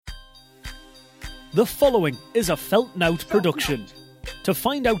The following is a Feltnout production. To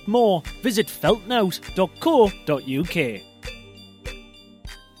find out more, visit feltnout.co.uk.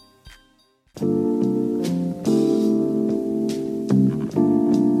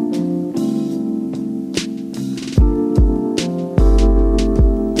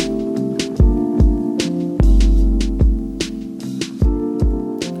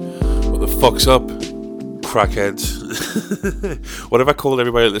 What the fuck's up, crackheads? What have I called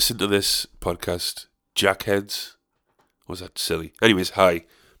everybody that listen to this podcast? Jackheads? Was that silly? Anyways, hi.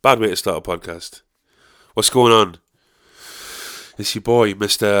 Bad way to start a podcast. What's going on? It's your boy,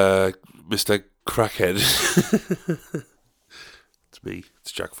 Mr. Crackhead. It's me.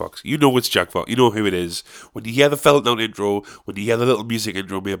 It's Jack Fox. You know it's Jack Fox. You know who it is. When you hear the Feltnout intro, when you hear the little music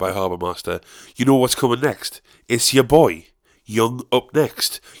intro made by Harbour Master, you know what's coming next. It's your boy. Young up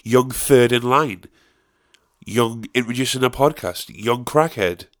next. Young third in line. Young introducing a podcast. Young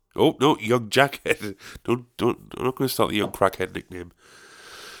Crackhead. Oh, no, Young Jackhead. I'm not going to start the Young Crackhead nickname.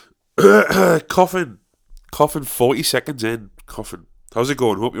 Coughing 40 seconds in. Coughing. How's it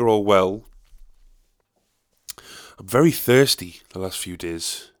going? Hope you're all well. I'm very thirsty the last few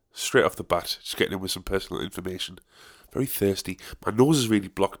days. Straight off the bat. Just getting in with some personal information. Very thirsty. My nose is really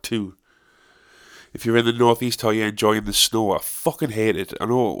blocked too. If you're in the northeast or you're enjoying the snow, I fucking hate it. I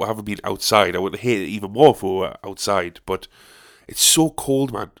know I haven't been outside. I would hate it even more if we were outside. But it's so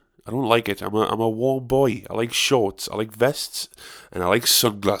cold, man. I don't like it. I'm a warm boy. I like shorts. I like vests. And I like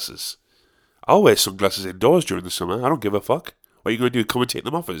sunglasses. I'll wear sunglasses indoors during the summer. I don't give a fuck. What are you going to do? Come and take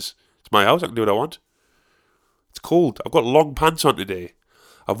them off us? It's my house. I can do what I want. It's cold. I've got long pants on today.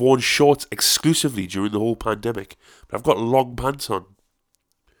 I've worn shorts exclusively during the whole pandemic. But I've got long pants on.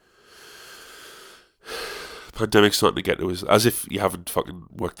 Pandemic's starting to get to us, as if you haven't fucking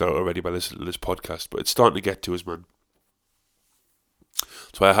worked that out already by listening to this podcast, but it's starting to get to us, man.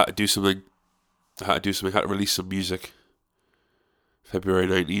 So I had to do something. I had to release some music. February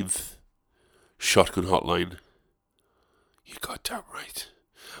 19th. Shotgun Hotline. You goddamn right.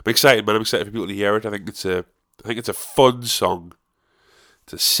 I'm excited, man. I'm excited for people to hear it. I think it's a fun song.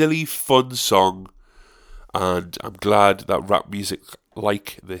 It's a silly, fun song, and I'm glad that rap music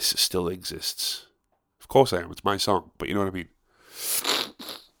like this still exists. Of course I am, it's my song, but you know what I mean.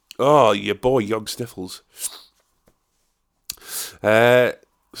 Oh, your boy, Young Sniffles. So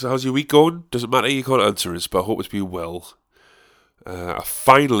how's your week going? Doesn't matter, you can't answer us, but I hope it's been well. I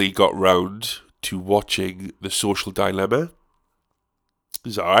finally got round to watching The Social Dilemma. It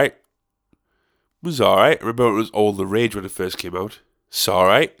was alright. I remember it was all the rage when it first came out. It's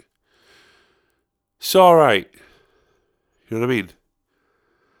alright. You know what I mean?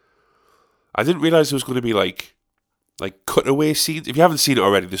 I didn't realise there was going to be like cutaway scenes. If you haven't seen it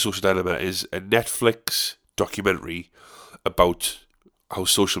already, The Social Dilemma is a Netflix documentary about how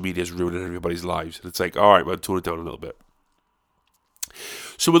social media is ruining everybody's lives. And it's like, alright man, tone it down a little bit.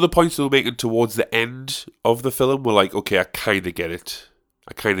 Some of the points they were making towards the end of the film were like, okay, I kind of get it.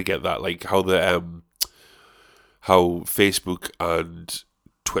 I kind of get that. Like how how Facebook and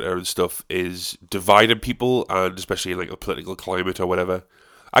Twitter and stuff is dividing people, and especially in like a political climate or whatever.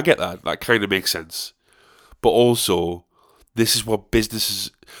 I get that. That kind of makes sense. But also, this is what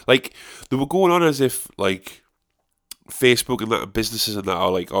businesses... Like, they were going on as if, like, Facebook and that businesses and that are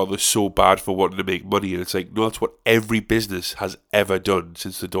like, oh, they're so bad for wanting to make money. And it's like, no, that's what every business has ever done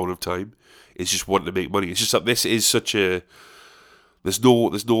since the dawn of time. It's just wanting to make money. It's just that this is such a... There's no...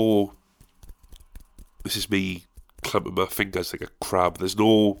 This is me clamping my fingers like a crab. There's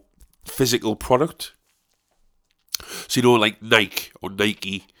no physical product. So, you know, like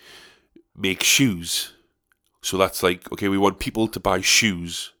Nike make shoes. So that's like, okay, we want people to buy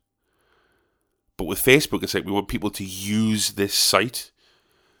shoes. But with Facebook, it's like we want people to use this site.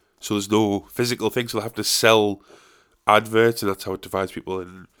 So there's no physical thing. So they'll have to sell adverts, and that's how it divides people.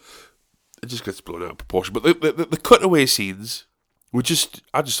 And it just gets blown out of proportion. But the cutaway scenes were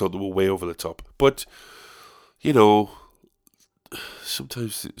I just thought they were way over the top. But, you know...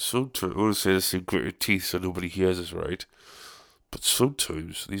 Sometimes I want to say this in gritted teeth so nobody hears us, right? But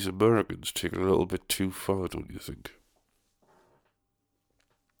sometimes these Americans take it a little bit too far, don't you think?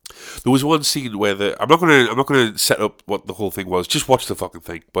 There was one scene where I'm not gonna set up what the whole thing was. Just watch the fucking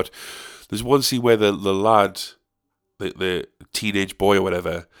thing. But there's one scene where the lad, the teenage boy or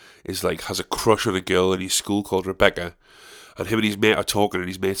whatever, is like has a crush on a girl in his school called Rebecca, and him and his mate are talking, and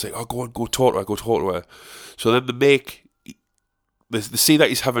his mate's like, "Oh, go on, go talk to her." So then they see that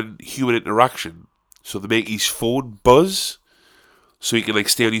he's having human interaction, so they make his phone buzz, so he can like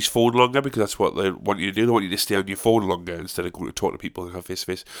stay on his phone longer, because that's what they want you to do. They want you to stay on your phone longer instead of going to talk to people and have face to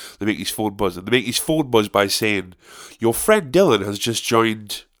face. They make his phone buzz, and they make his phone buzz by saying, "Your friend Dylan has just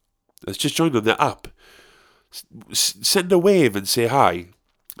joined that's just joined on the app, send a wave and say hi.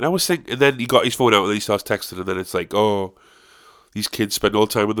 And I was thinking, and then he got his phone out and then he starts texting, and then it's like, oh, these kids spend all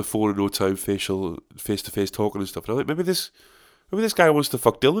time on the phone and no time face-to-face talking and stuff. And I'm like, maybe this guy wants to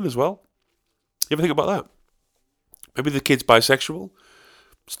fuck Dylan as well. You ever think about that? Maybe the kid's bisexual.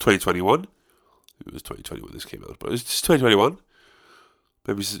 It's 2021. It was 2020 when this came out, but it's 2021.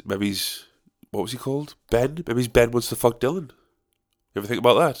 Maybe he's, what was he called? Ben? Maybe Ben wants to fuck Dylan. You ever think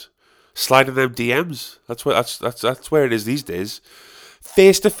about that? Slide in them DMs. That's where it is these days.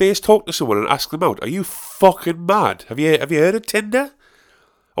 Face to face talk to someone and ask them out. Are you fucking mad? Have you heard of Tinder?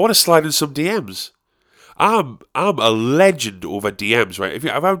 I want to slide in some DMs. I'm a legend over DMs, right? If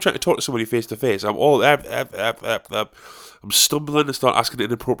I'm trying to talk to somebody face to face, I'm all I'm stumbling and start asking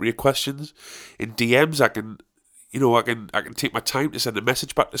inappropriate questions. In DMs, I can take my time to send a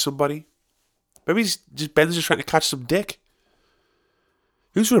message back to somebody. Maybe Ben's just trying to catch some dick.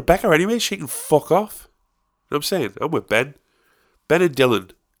 Who's Rebecca anyway? She can fuck off. You know what I'm saying? I'm with Ben. Ben and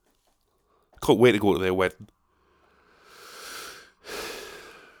Dylan. Can't wait to go to their wedding.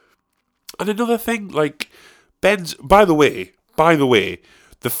 And another thing, like, Ben's... By the way,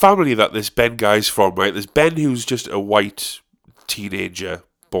 the family that this Ben guy's from, right? There's Ben, who's just a white teenager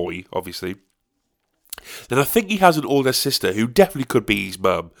boy, obviously. Then I think he has an older sister who definitely could be his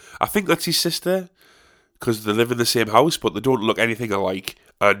mum. I think that's his sister, because they live in the same house, but they don't look anything alike,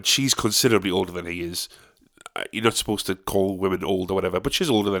 and she's considerably older than he is. You're not supposed to call women old or whatever, but she's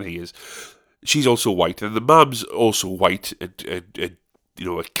older than he is. She's also white, and the mum's also white, and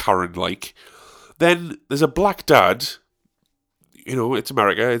a Karen-like. Then there's a black dad. You know, it's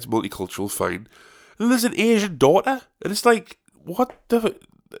America, it's multicultural, fine. And there's an Asian daughter, and it's like, what the...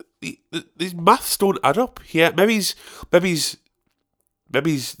 These maths don't add up here. Maybe the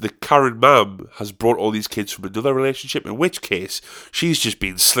Karen mum has brought all these kids from another relationship, in which case she's just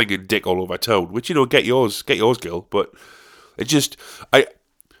been slinging dick all over town. Which, get yours, girl. But it just, they're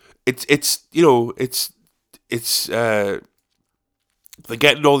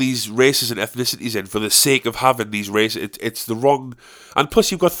getting all these races and ethnicities in for the sake of having these races. It's the wrong, and plus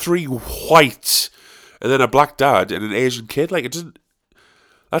you've got 3 whites and then a black dad and an Asian kid. Like, it doesn't.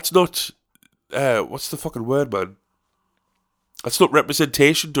 That's not. What's the fucking word, man? That's not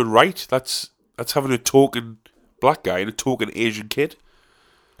representation done right. That's having a token black guy and a token Asian kid.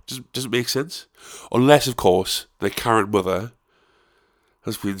 Doesn't make sense. Unless, of course, the Karen mother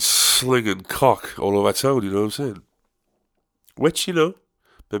has been slinging cock all over town, you know what I'm saying? Which,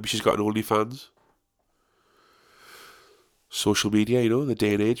 maybe she's got an OnlyFans. Social media, the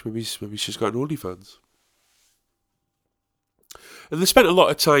day and age, maybe she's got an OnlyFans. And they spent a lot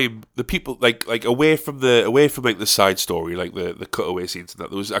of time, the people, like away from the side story, like the cutaway scenes and that,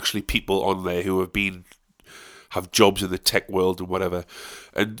 there was actually people on there who have jobs in the tech world and whatever.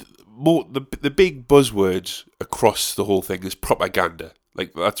 And the big buzzword across the whole thing is propaganda.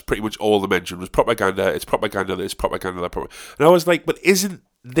 Like, that's pretty much all they mentioned was propaganda. It's propaganda this, propaganda that. And I was like, but isn't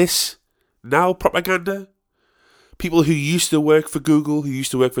this now propaganda? People who used to work for Google, who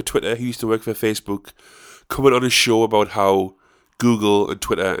used to work for Twitter, who used to work for Facebook, coming on a show about how Google and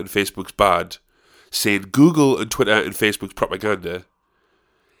Twitter and Facebook's bad, saying Google and Twitter and Facebook's propaganda.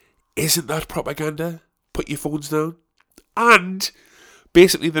 Isn't that propaganda? Put your phones down. And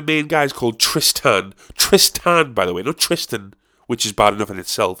basically the main guy is called Tristan. Tristan, by the way, not Tristan, which is bad enough in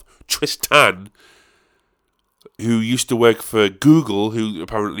itself. Tristan, who used to work for Google, who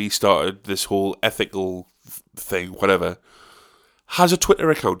apparently started this whole ethical thing, whatever, has a Twitter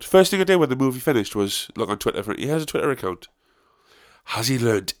account. First thing I did when the movie finished was look on Twitter. He has a Twitter account. Has he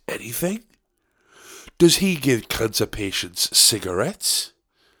learned anything? Does he give cancer patients cigarettes?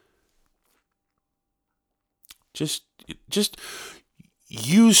 Just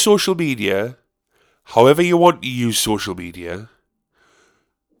use social media however you want to use social media.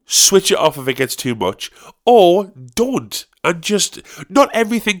 Switch it off if it gets too much, or don't. And just, not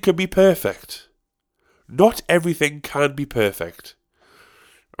everything can be perfect. Not everything can be perfect.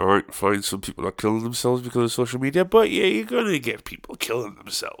 Alright, fine, some people are killing themselves because of social media, but yeah, you're going to get people killing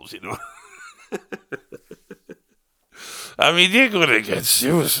themselves, I mean, you're going to get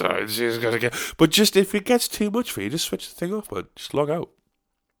suicides, but just if it gets too much for you, just switch the thing off, man. Just log out.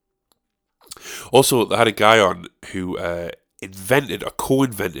 Also, they had a guy on who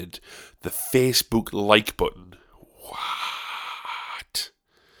co-invented the Facebook like button. What?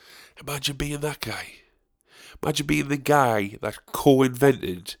 Imagine being that guy. Imagine being the guy that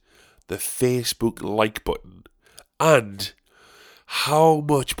co-invented the Facebook like button. And how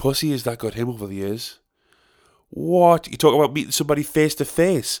much pussy has that got him over the years? What? You talk about meeting somebody face to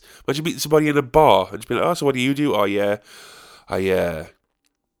face. Imagine meeting somebody in a bar and just be like, oh, so what do you do? Oh, yeah.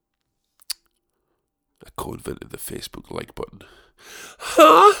 co-invented the Facebook like button.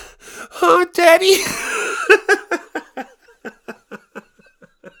 Huh? Huh, Daddy?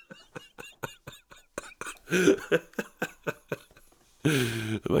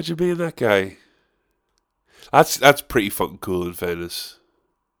 Imagine being that guy. That's pretty fucking cool, in fairness.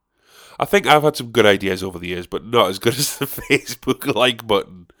 I think I've had some good ideas over the years, but not as good as the Facebook like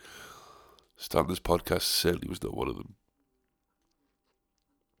button. Starting this podcast certainly was not one of them.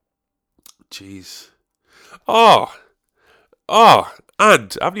 Jeez. Oh,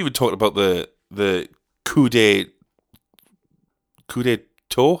 and I haven't even talked about the coup d'etat.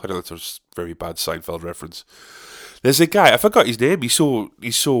 I don't know, that's a very bad Seinfeld reference. There's a guy, I forgot his name. He's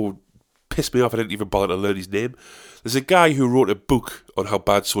so pissed me off I didn't even bother to learn his name. There's a guy who wrote a book on how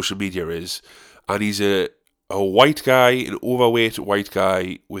bad social media is, and he's a white guy, an overweight white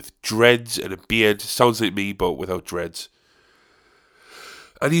guy with dreads and a beard. Sounds like me, but without dreads.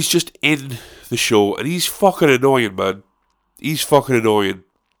 And he's just in the show, and he's fucking annoying, man. He's fucking annoying.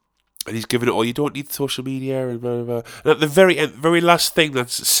 And he's giving it all, you don't need social media, and blah, blah, blah. And at the very last thing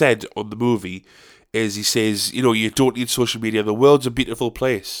that's said on the movie is he says, you know, you don't need social media. The world's a beautiful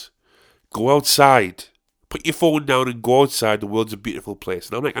place. Go outside. Put your phone down and go outside. The world's a beautiful place.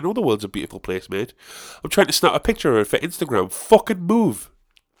 And I'm like, I know the world's a beautiful place, mate. I'm trying to snap a picture of it for Instagram. Fucking move.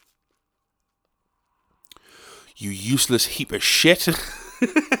 You useless heap of shit.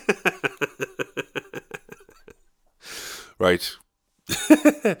 Right.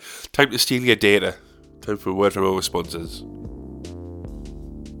 Time to steal your data. Time for a word from our sponsors.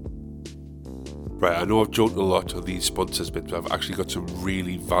 Right, I know I've joked a lot on these sponsors bits, but I've actually got some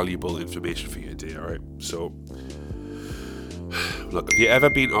really valuable information for you today, alright? So, look, have you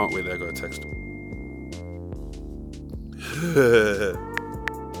ever been... Oh, wait, there I got a text.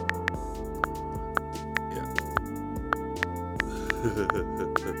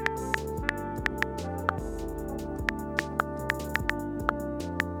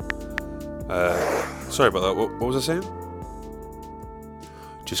 Sorry about that. What was I saying?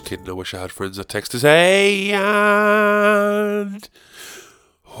 Just kidding. I wish I had friends that text us. Hey, and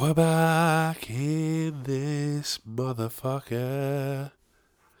we're back in this motherfucker.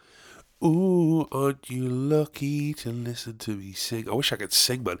 Ooh, aren't you lucky to listen to me sing? I wish I could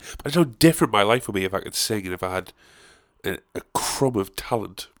sing, man. But how different my life would be if I could sing and if I had a crumb of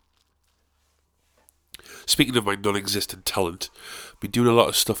talent. Speaking of my non-existent talent, I've been doing a lot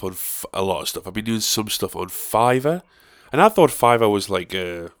of stuff. I've been doing some stuff on Fiverr, and I thought Fiverr was like,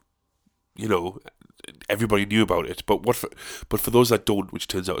 everybody knew about it. But for those that don't, which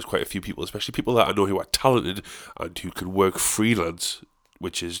turns out is quite a few people, especially people that I know who are talented and who can work freelance,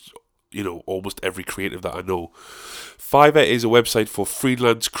 which is, almost every creative that I know. Fiverr is a website for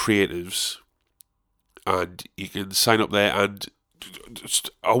freelance creatives, and you can sign up there and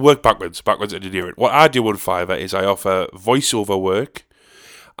I'll work backwards engineer it. What I do on Fiverr is I offer voiceover work,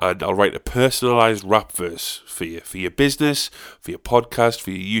 and I'll write a personalised rap verse for your business, for your podcast,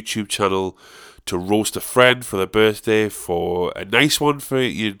 for your YouTube channel, to roast a friend for their birthday, for a nice one for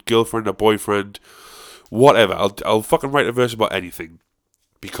your girlfriend or boyfriend, whatever. I'll fucking write a verse about anything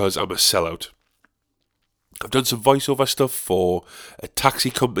because I'm a sellout. I've done some voiceover stuff for a taxi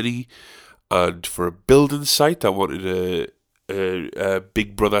company and for a building site that wanted a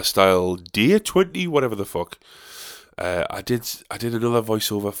Big Brother style Dear 20, whatever the fuck. I did another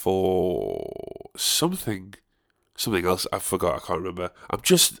voiceover for something else. I forgot. I can't remember. I'm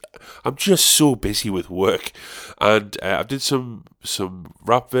just so busy with work, and I did some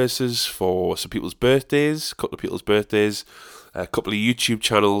rap verses for some people's birthdays, a couple of people's birthdays, a couple of YouTube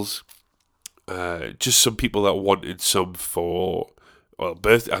channels, just some people that wanted some for. Well,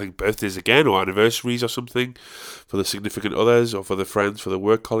 I think birthdays again, or anniversaries or something, for the significant others, or for the friends, for the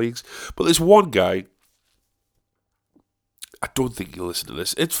work colleagues. But there's one guy, I don't think he'll listen to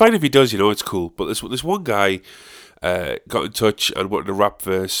this. It's fine if he does, it's cool. But this one guy got in touch and wanted a rap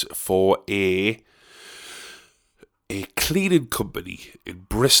verse for a cleaning company in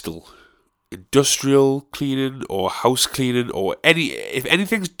Bristol. Industrial cleaning or house cleaning or if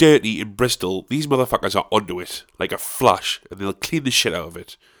anything's dirty in Bristol, these motherfuckers are onto it like a flash, and they'll clean the shit out of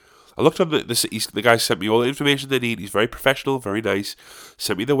it. I looked on the guy sent me all the information they need. He's very professional, very nice.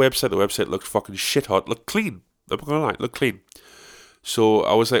 Sent me the website. The website looked fucking shit hot. Looked clean. I'm not gonna lie, looked clean. So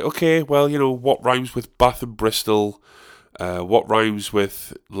I was like, okay, well, what rhymes with Bath and Bristol? What rhymes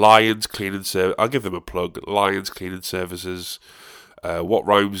with Lions Cleaning Service? I'll give them a plug. Lions Cleaning Services. What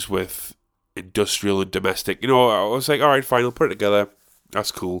rhymes with industrial and domestic? I was like, alright, fine, I'll put it together.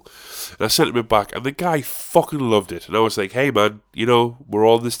 That's cool. And I sent him it back, and the guy fucking loved it. And I was like, hey man, we're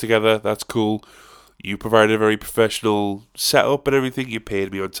all in this together. That's cool. You provided a very professional setup and everything. You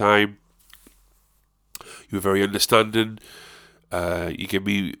paid me on time. You were very understanding. You gave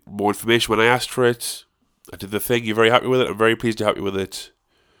me more information when I asked for it. I did the thing. You're very happy with it. I'm very pleased you're happy with it.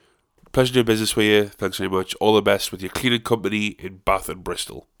 Pleasure doing business with you. Thanks very much. All the best with your cleaning company in Bath and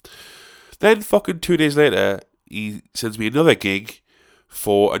Bristol. Then fucking 2 days later, he sends me another gig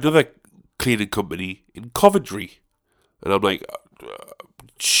for another cleaning company in Coventry. And I'm like,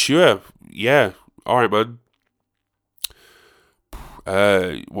 sure, yeah, alright, man.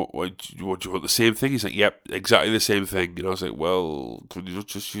 What do you want, the same thing? He's like, yep, exactly the same thing. And I was like, well, can you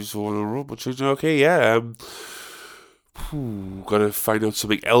just use all the robots? Okay, yeah, gotta find out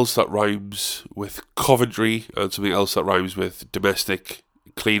something else that rhymes with Coventry and something else that rhymes with domestic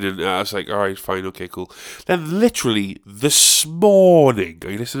cleaning. And I was like, alright, fine, okay, cool. Then literally this morning,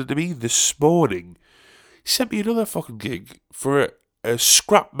 are you listening to me? This morning, he sent me another fucking gig for a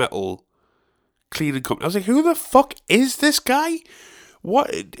scrap metal cleaning company. I was like, who the fuck is this guy?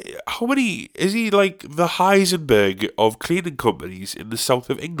 What? How many? Is he like the Heisenberg of cleaning companies in the south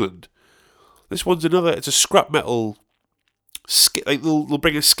of England? This one's another. It's a scrap metal. Like they'll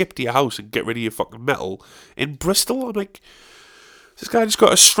bring a skip to your house and get rid of your fucking metal in Bristol. I'm like, this guy just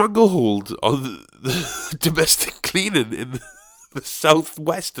got a stranglehold on the domestic cleaning in the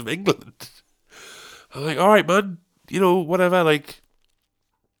southwest of England. I'm like, all right, man. You know, whatever. Like,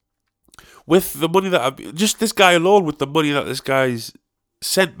 with the money that just this guy alone, with the money that this guy's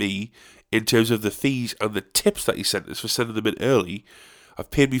sent me in terms of the fees and the tips that he sent us for sending them in early,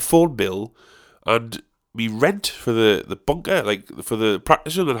 I've paid me phone bill and me rent for the bunker, like for the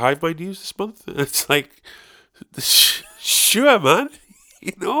practice room that Hivemind used this month. It's like, sure, man,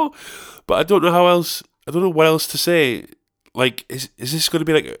 you know, but I don't know how else. I don't know what else to say. Like, is this going to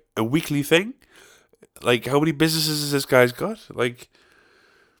be like a weekly thing? Like, how many businesses has this guy's got? Like,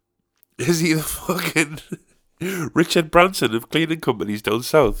 is he the fucking Richard Branson of cleaning companies down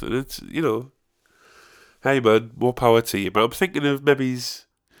south? And it's, you know, hey man, more power to you. But I'm thinking of maybe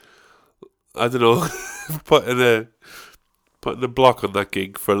I don't know, putting a block on that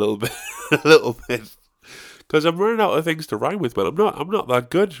gig for a little bit, because I'm running out of things to rhyme with. But I'm not that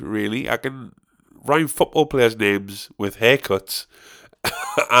good really. I can rhyme football players' names with haircuts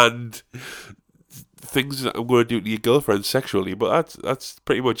and things that I'm going to do to your girlfriend sexually, but that's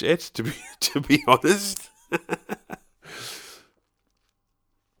pretty much it, to be honest.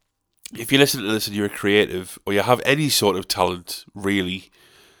 If you listen to this and you're a creative or you have any sort of talent, really,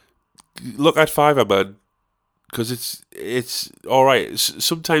 look at Fiverr, man, because it's all right.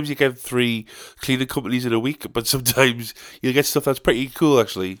 Sometimes you get 3 cleaning companies in a week, but sometimes you'll get stuff that's pretty cool.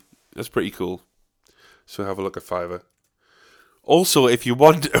 Actually, that's pretty cool. So have a look at Fiverr. Also, if you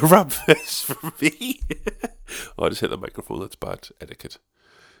want a rap verse from me, I just hit the microphone, that's bad etiquette.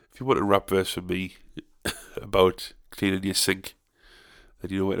 If you want a rap verse from me about cleaning your sink, then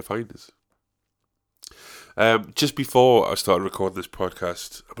you know where to find us. Just before I started recording this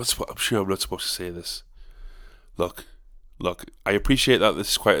podcast, I'm sure I'm not supposed to say this. Look, I appreciate that this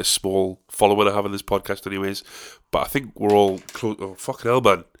is quite a small following I have on this podcast anyways, but I think we're all close. Oh, fucking hell,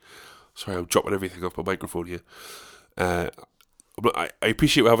 man. Sorry, I'm dropping everything off my microphone here. I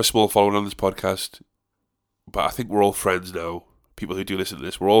appreciate we have a small following on this podcast, but I think we're all friends now. People who do listen to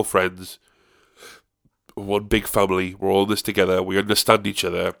this, we're all friends. We're one big family. We're all in this together. We understand each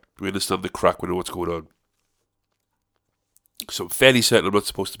other. We understand the crack. We know what's going on. So I'm fairly certain I'm not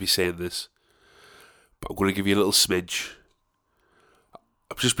supposed to be saying this, but I'm going to give you a little smidge.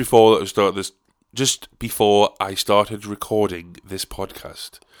 Just before I started recording this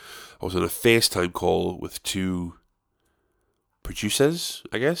podcast, I was on a FaceTime call with 2 producers,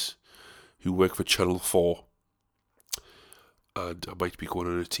 I guess, who work for Channel 4. And I might be going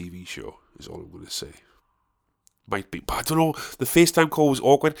on a TV show, is all I'm going to say. Might be, but I don't know. The FaceTime call was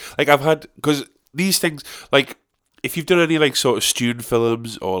awkward. Like, I've had, because these things, like, if you've done any, like, sort of student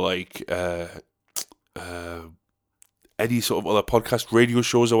films or, like, any sort of other podcast radio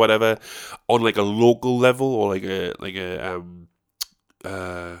shows or whatever, on, like, a local level or, like a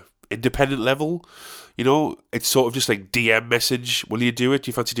independent level, you know, it's sort of just like DM message. Will you do it? Do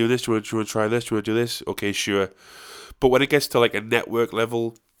you fancy doing this? Do you want to try this? Do you want to do this? Okay, sure. But when it gets to like a network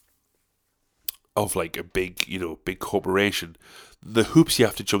level of like a big, you know, big corporation, the hoops you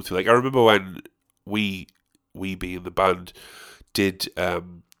have to jump through. Like I remember when we being the band did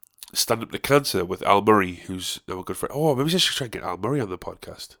Stand Up to Cancer with Al Murray, who's now a good friend. Oh, maybe I should try and get Al Murray on the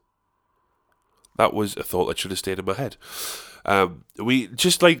podcast. That was a thought that should have stayed in my head. We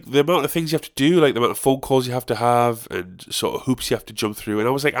just like the amount of things you have to do, like the amount of phone calls you have to have, and sort of hoops you have to jump through. And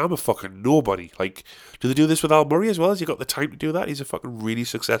I was like, I'm a fucking nobody. Like, do they do this with Al Murray as well? Has he got the time to do that? He's a fucking really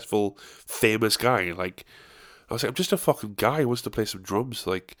successful, famous guy. Like, I was like, I'm just a fucking guy who wants to play some drums.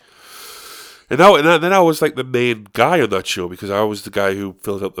 Like, then I was like the main guy on that show because I was the guy who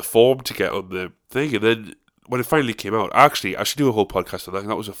filled out the form to get on the thing. And then when it finally came out, actually, I should do a whole podcast on that.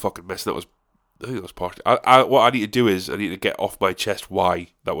 That was a fucking mess. I think that was part. What I need to do is I need to get off my chest why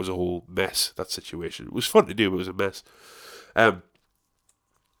that was a whole mess. That situation. It was fun to do, but it was a mess.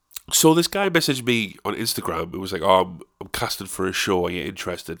 So this guy messaged me on Instagram. It was like, "Oh, I'm casting for a show. Are you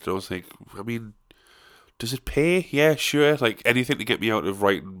interested?" And I was like, "I mean, does it pay? Yeah, sure. Like anything to get me out of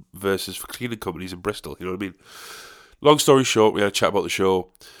writing verses for cleaning companies in Bristol. You know what I mean?" Long story short, we had a chat about the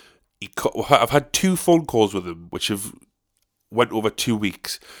show. I've had 2 phone calls with him, which have went over 2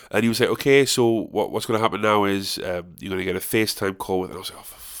 weeks, and he was like, "Okay, so what's going to happen now is you're going to get a FaceTime call with." And I was like, "Oh,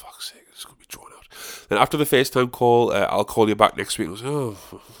 for fuck's sake, it's going to be drawn out." Then after the FaceTime call, I'll call you back next week. I was like, "Oh,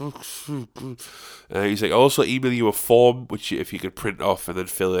 for fuck's sake." He's like, "I'll also email you a form, which if you could print off and then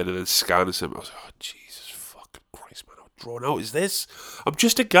fill in and then scan and send." I was like, "Oh, Jesus fucking Christ, man, how drawn out is this? I'm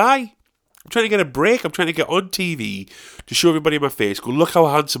just a guy. I'm trying to get a break. I'm trying to get on TV to show everybody in my face. Go, look how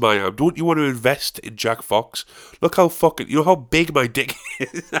handsome I am. Don't you want to invest in Jack Fox? Look how fucking... You know how big my dick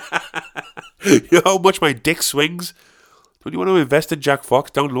is? You know how much my dick swings? Don't you want to invest in Jack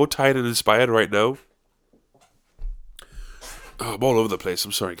Fox? Download Tired and Inspired right now. Oh, I'm all over the place.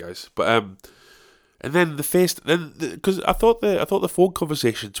 I'm sorry, guys. But, and then because I thought the phone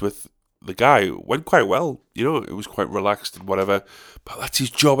conversations with the guy went quite well. You know, it was quite relaxed and whatever. But that's his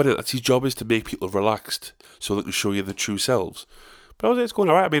job, isn't it? That's his job, is to make people relaxed so they can show you the true selves. But I was like, it's going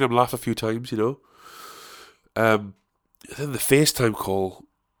alright. I made him laugh a few times, you know. Then the FaceTime call,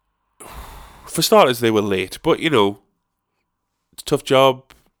 for starters, they were late. But, you know, it's a tough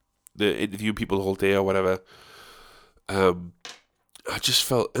job. They're interviewing people the whole day or whatever. I just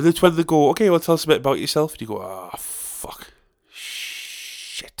felt... And it's when they go, "Okay, well, tell us a bit about yourself." And you go, "Ah, fuck.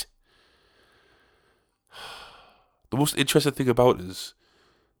 Shit." The most interesting thing about it is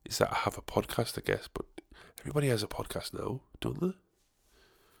that I have a podcast, I guess, but everybody has a podcast now, don't they?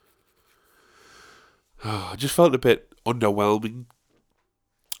 I just felt a bit underwhelming.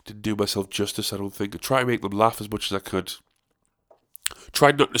 Didn't do myself justice, I don't think. I tried to make them laugh as much as I could.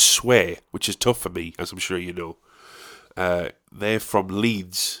 Tried not to swear, which is tough for me, as I'm sure you know. They're from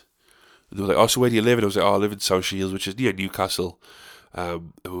Leeds. And they were like, "Oh, so where do you live?" And I was like, "Oh, I live in South Shields, which is near Newcastle.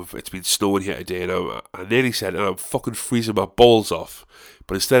 It's been snowing here today," and I nearly said, "And I'm fucking freezing my balls off,"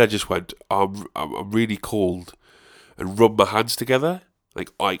 but instead I just went, I'm really cold," and rubbed my hands together, like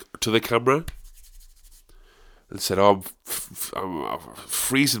to the camera, and said, "Oh, I'm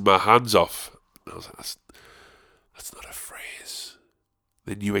freezing my hands off." And I was like, that's not a phrase.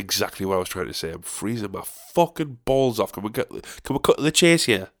 They knew exactly what I was trying to say. I'm freezing my fucking balls off. Can we cut to the chase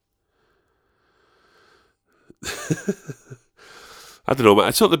here? I don't know, man.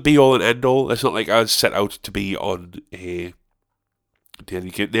 It's not the be-all and end-all. It's not like I set out to be on a...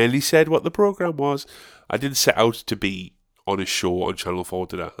 Nearly said what the programme was. I didn't set out to be on a show on Channel 4,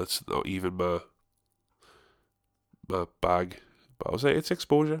 did I? That's not even my bag. But I was like, it's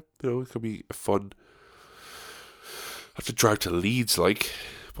exposure. You know, it could be fun. I have to drive to Leeds, like.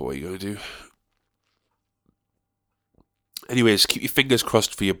 But what are you going to do? Anyways, keep your fingers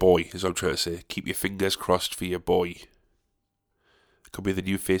crossed for your boy, is what I'm trying to say. Keep your fingers crossed for your boy. Could be the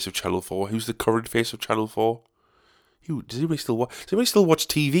new face of Channel 4. Who's the current face of Channel 4? Does anybody still watch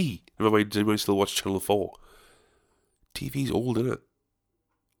TV? Never mind, does anybody still watch Channel 4? TV's old, isn't it?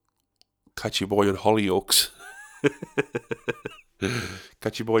 Catch your boy on Hollyoaks.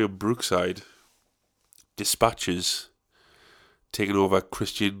 Catch your boy on Brookside. Dispatches. Taking over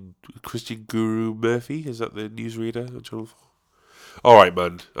Christian Guru Murphy. Is that the newsreader on Channel 4? Alright,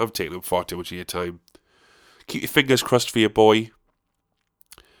 man. I'm taking up far too much of your time. Keep your fingers crossed for your boy.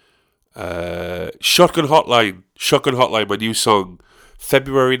 Shotgun Hotline, my new song,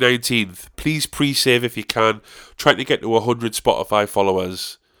 February 19th. Please pre-save if you can. Trying to get to 100 Spotify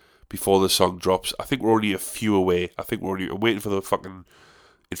followers before the song drops. I think we're only a few away. I'm waiting for the fucking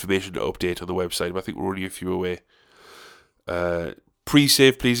information to update on the website, but I think we're only a few away.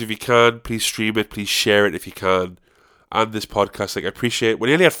 Pre-save, please, if you can. Please stream it. Please share it if you can. And this podcast, I appreciate it.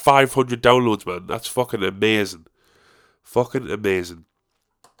 We only had 500 downloads, man. That's fucking amazing. Fucking amazing.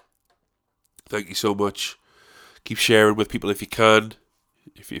 Thank you so much. Keep sharing with people if you can.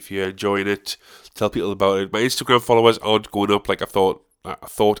 If you're enjoying it, tell people about it. My Instagram followers aren't going up like I thought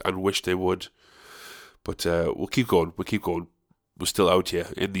and wished they would. But we'll keep going. We're still out here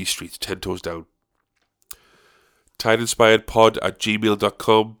in these streets, 10 toes down.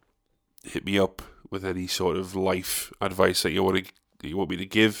 TiredInspiredPod@gmail.com. Hit me up with any sort of life advice that you want me to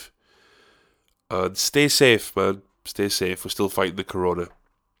give. And stay safe, man. Stay safe. We're still fighting the corona.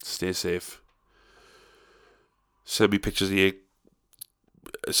 Stay safe. Send me pictures of your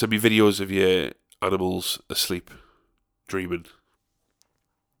send me videos of your animals asleep, dreaming.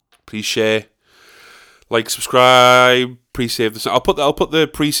 Please share, like, subscribe, pre-save the song. I'll put the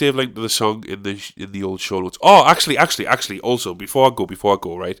pre-save link to the song in the old show notes. Oh, actually, also before I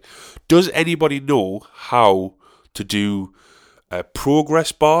go, right? Does anybody know how to do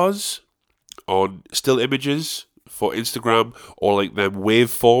progress bars on still images for Instagram, or like them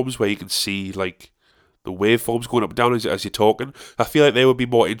waveforms where you can see like the waveforms going up and down as you're talking? I feel like they would be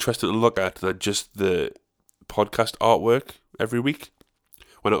more interesting to look at than just the podcast artwork every week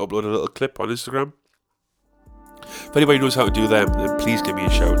when I upload a little clip on Instagram. If anybody knows how to do them, then please give me a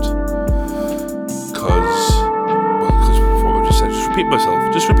shout. Because before I just said, just repeat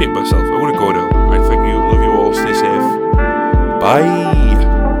myself. I want to go now. Right, thank you. Love you all. Stay safe. Bye.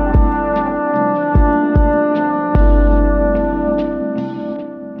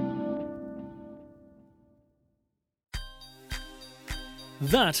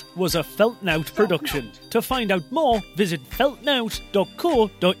 That was a Feltnout production. To find out more, visit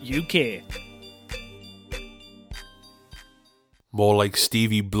feltnout.co.uk. More like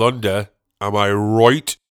Stevie Blunder, am I right?